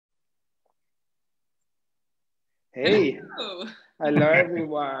Hey, Hello. hello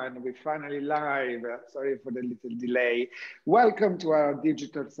everyone. We're finally live. Sorry for the little delay. Welcome to our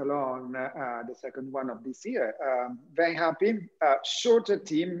digital salon, the second one of this year. Very happy. Shorter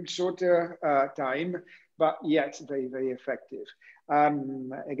team, shorter time, but yet very, very effective.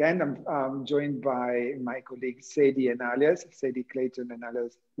 Again, I'm joined by my colleagues Sadie and Alyas, Sadie Clayton and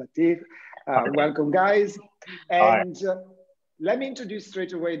Alyas Latif. Welcome, guys. Hi. And let me introduce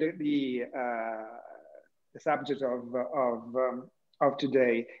straight away the subject of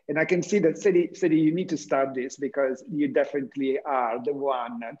today. And I can see that Sadie, you need to start this because you definitely are the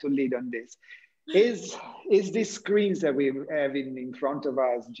one to lead on this. Is these screens that we have in front of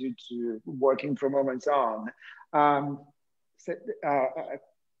us due to working from home and so on, so,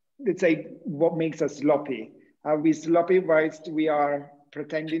 let's say what makes us sloppy? Are we sloppy whilst we are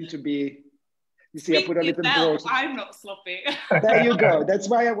pretending to be? You see, I put a little yourself, growth. I'm not sloppy. There you go. That's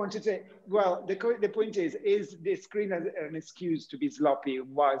why I wanted to say, well, the point is the screen as an excuse to be sloppy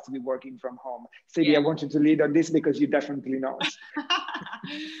whilst we're working from home. Sadie, Yeah. I wanted to lead on this because you definitely not.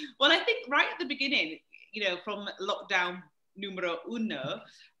 Well, I think right at the beginning, from lockdown numero uno,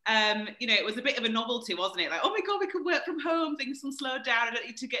 it was a bit of a novelty, wasn't it? Like, oh my God, we can work from home, things can slow down, I don't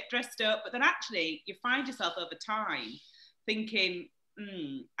need to get dressed up. But then actually you find yourself over time thinking,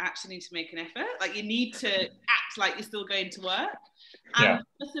 I actually need to make an effort. Like you need to act like you're still going to work. And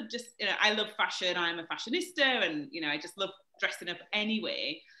because of just, I love fashion, I'm a fashionista and, I just love dressing up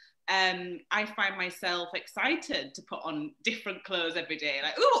anyway. I find myself excited to put on different clothes every day.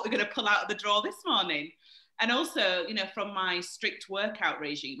 Like, oh, what we're going to pull out of the drawer this morning. And also, from my strict workout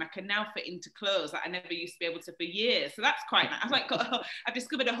regime, I can now fit into clothes that I never used to be able to for years. So that's quite nice. I've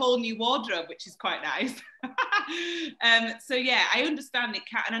discovered a whole new wardrobe, which is quite nice. So yeah, I understand it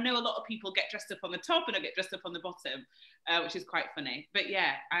can, and I know a lot of people get dressed up on the top and I get dressed up on the bottom, which is quite funny. But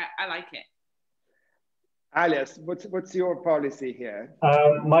yeah, I like it. Alice, what's your policy here?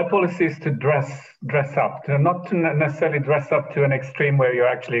 My policy is to dress up, not to necessarily dress up to an extreme where you're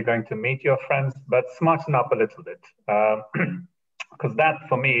actually going to meet your friends, but smarten up a little bit. Because that,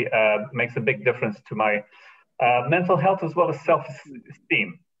 for me, makes a big difference to my mental health as well as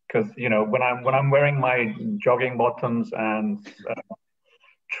self-esteem. Because when I'm wearing my jogging bottoms and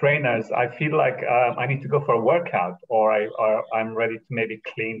trainers, I feel like I need to go for a workout, or I'm ready to maybe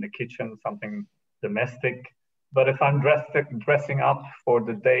clean the kitchen, something domestic. But if I'm dressing up for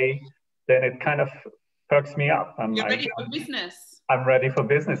the day, then it kind of perks me up. You're ready for business. I'm ready for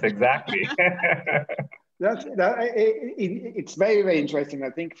business, exactly. It's very, very interesting. I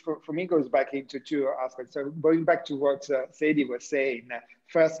think for me, it goes back into two aspects. So going back to what Sadie was saying,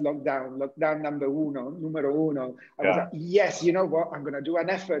 first lockdown numero uno, I was like, yes, you know what? I'm going to do an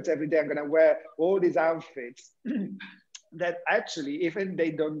effort every day. I'm going to wear all these outfits that actually, even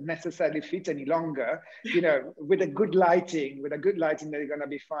they don't necessarily fit any longer, with a good lighting, they're going to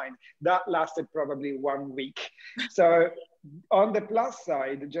be fine. That lasted probably 1 week. So on the plus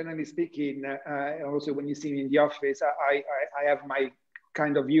side, generally speaking, also when you see me in the office, I have my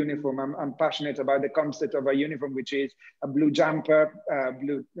kind of uniform. I'm passionate about the concept of a uniform, which is a blue jumper, a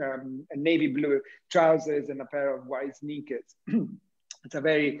navy blue trousers, and a pair of white sneakers. It's a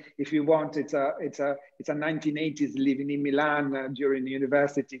very, if you want, it's a 1980s living in Milan during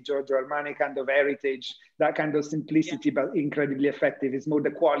university, Giorgio Armani kind of heritage, that kind of simplicity, but incredibly effective. It's more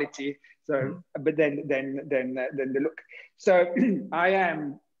the quality. So, but then the look. So I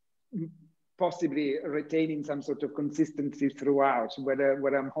am possibly retaining some sort of consistency throughout,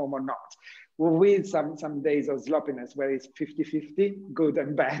 whether I'm home or not, with some days of sloppiness where it's 50-50, good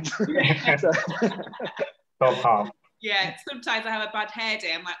and bad. So yeah, sometimes I have a bad hair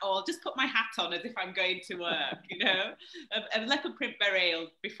day. I'm like, oh, I'll just put my hat on as if I'm going to work, A leopard print beret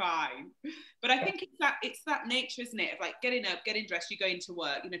will be fine. But I think it's that nature, isn't it? Of like getting up, getting dressed, you're going to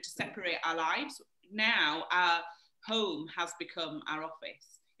work, to separate our lives. Now our home has become our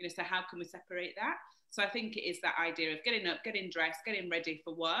office, so how can we separate that? So I think it is that idea of getting up, getting dressed, getting ready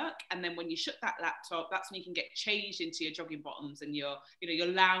for work. And then when you shut that laptop, that's when you can get changed into your jogging bottoms and your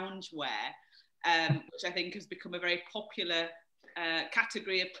lounge wear. Which I think has become a very popular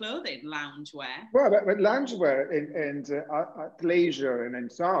category of clothing, loungewear. Well, but loungewear and athleisure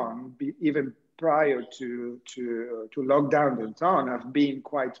and so on, even prior to lockdown and so on, have been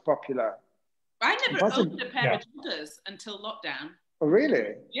quite popular. I never owned a pair of joggers until lockdown. Oh,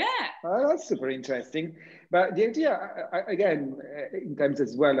 really? Yeah. Oh, that's super interesting. But the idea, again, in terms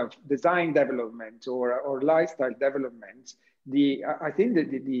as well of design development or lifestyle development, I think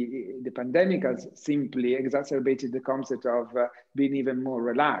that the pandemic has simply exacerbated the concept of being even more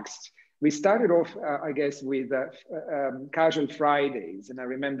relaxed. We started off, I guess, with casual Fridays, and I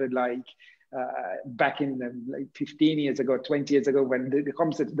remember like back in like 15 years ago, 20 years ago, when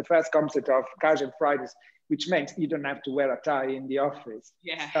the first concept of casual Fridays, which meant you don't have to wear a tie in the office,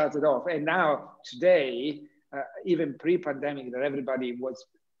 started off. And now today, even pre-pandemic, that everybody was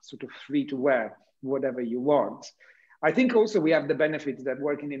sort of free to wear whatever you want. I think also we have the benefit that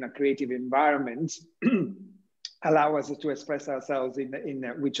working in a creative environment allow us to express ourselves in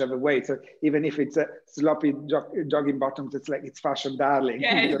whichever way. So even if it's a sloppy jogging bottoms, it's like it's fashion, darling.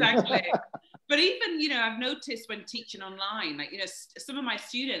 Yeah, exactly. But even, you know, I've noticed when teaching online, like, you know, some of my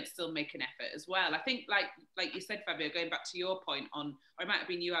students still make an effort as well. I think like you said, Fabio, going back to your point on, or it might have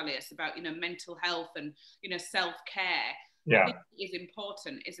been you, Alyas, about, you know, mental health and, you know, self-care. Yeah. I think it is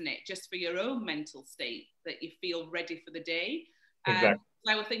important, isn't it? Just for your own mental state, that you feel ready for the day. Exactly.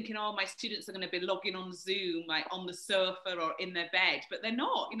 I was thinking, oh, my students are going to be logging on Zoom, like on the sofa or in their bed, but they're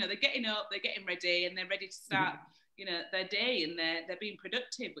not. You know, they're getting up, they're getting ready, and they're ready to start, you know, their day, and they're being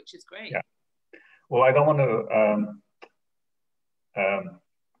productive, which is great. Yeah. Well, I don't want to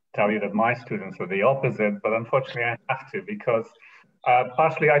tell you that my students are the opposite, but unfortunately I have to, because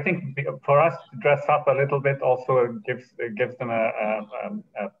partially I think for us to dress up a little bit also gives them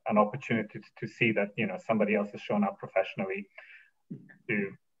an opportunity to see that, you know, somebody else has shown up professionally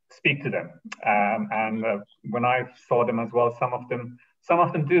to speak to them. And when I saw them as well, some of them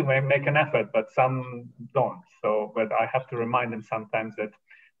do make an effort, but some don't. So, but I have to remind them sometimes that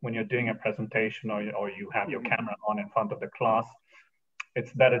when you're doing a presentation or you have your camera on in front of the class,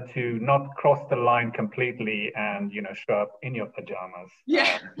 it's better to not cross the line completely and, you know, show up in your pajamas.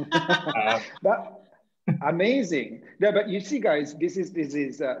 Yeah. But amazing. No, but you see, guys, this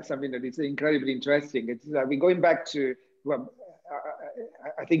is something that is incredibly interesting. It's we're going back to, well,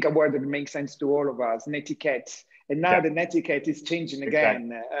 I think a word that makes sense to all of us, netiquette. And now the netiquette is changing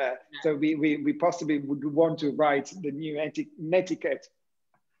again. So we possibly would want to write the new netiquette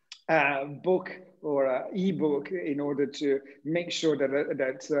book or ebook in order to make sure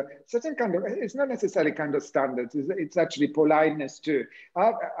that certain kind of, it's not necessarily kind of standards, it's actually politeness too.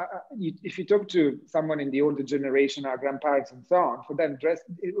 If you talk to someone in the older generation, our grandparents and so on, for them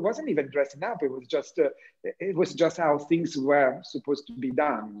it wasn't even dressing up, it was just how things were supposed to be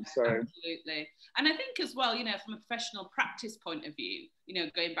done. So absolutely. And I think as well, you know, from a professional practice point of view, you know,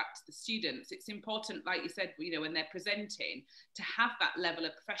 going back to the students, it's important, like you said, you know, when they're presenting, to have that level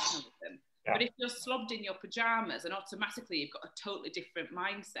of professionalism. Yeah. But if you're slobbed in your pajamas, and automatically you've got a totally different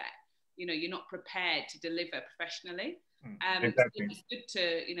mindset, you know, you're not prepared to deliver professionally. Exactly. So it's good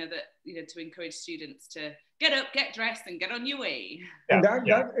to, you know, to encourage students to get up, get dressed, and get on your way. And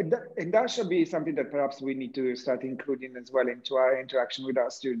that should be something that perhaps we need to start including as well into our interaction with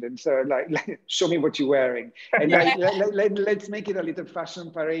our students. So like show me what you're wearing, and let's make it a little fashion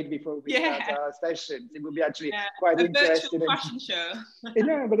parade before we start our sessions. It would be actually quite interesting. Virtual fashion show.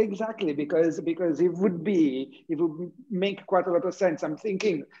 Yeah, but exactly, because it would make quite a lot of sense. I'm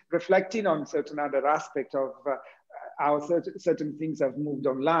thinking, reflecting on certain other aspect of how certain things have moved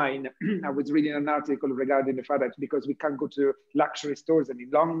online. I was reading an article regarding the fact that because we can't go to luxury stores any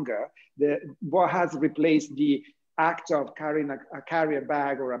longer, what has replaced the act of carrying a carrier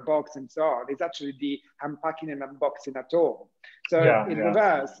bag or a box and so on is actually the unpacking and unboxing at home. So in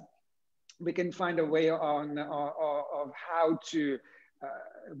reverse, we can find a way of how to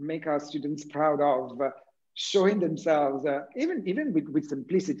make our students proud of showing themselves, even with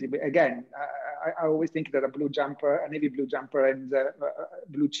simplicity. But again, I always think that a blue jumper, a navy blue jumper, and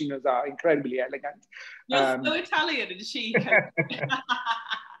blue chinos are incredibly elegant. You're so Italian and chic.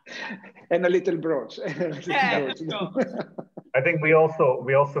 And a little brooch. I think we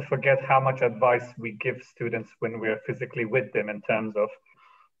also forget how much advice we give students when we're physically with them in terms of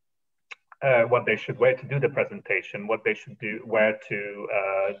what they should wear to do the presentation, what they should wear to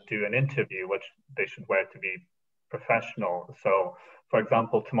do an interview, what they should wear to be professional. So, for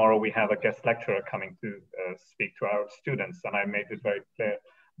example, tomorrow we have a guest lecturer coming to speak to our students, and I made it very clear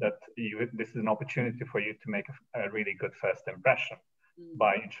that this is an opportunity for you to make a really good first impression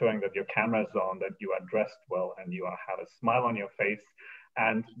by ensuring that your camera is on, that you are dressed well, and you have a smile on your face.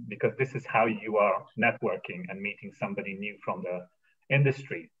 And because this is how you are networking and meeting somebody new from the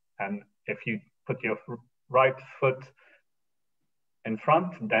industry. And if you put your right foot in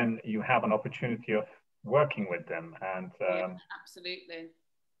front, then you have an opportunity of working with them. And absolutely.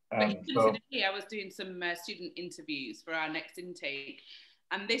 But even today, I was doing some student interviews for our next intake,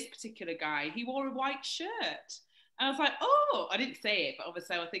 and this particular guy, he wore a white shirt. And I was like, oh, I didn't say it, but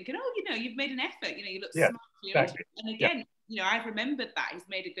obviously I was thinking, oh, you know, you've made an effort, you know, you look smart for your interview. And again, you know, I've remembered that he's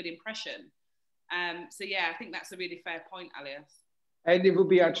made a good impression. So yeah, I think that's a really fair point, Alyas. And it would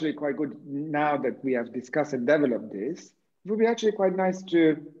be actually quite good now that we have discussed and developed this, it would be actually quite nice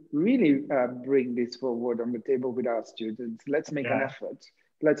to really bring this forward on the table with our students. Let's make an effort.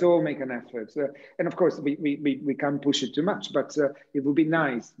 Let's all make an effort. And of course, we can't push it too much, but it would be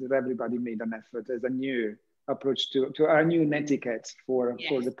nice that everybody made an effort as a new approach to our new netiquette for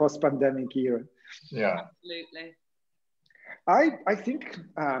the post-pandemic era. Yeah, absolutely. I think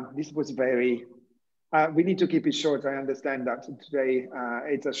this was very, we need to keep it short. I understand that today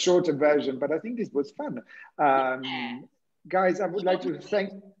it's a shorter version, but I think this was fun. Guys, I would like to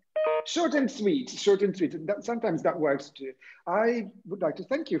thank, short and sweet, sometimes that works too. I would like to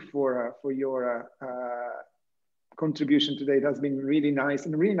thank you for your contribution today. It has been really nice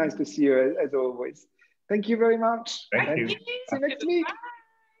and really nice to see you as always. Thank you very much. Thank you. See you next week.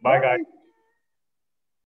 Bye, guys.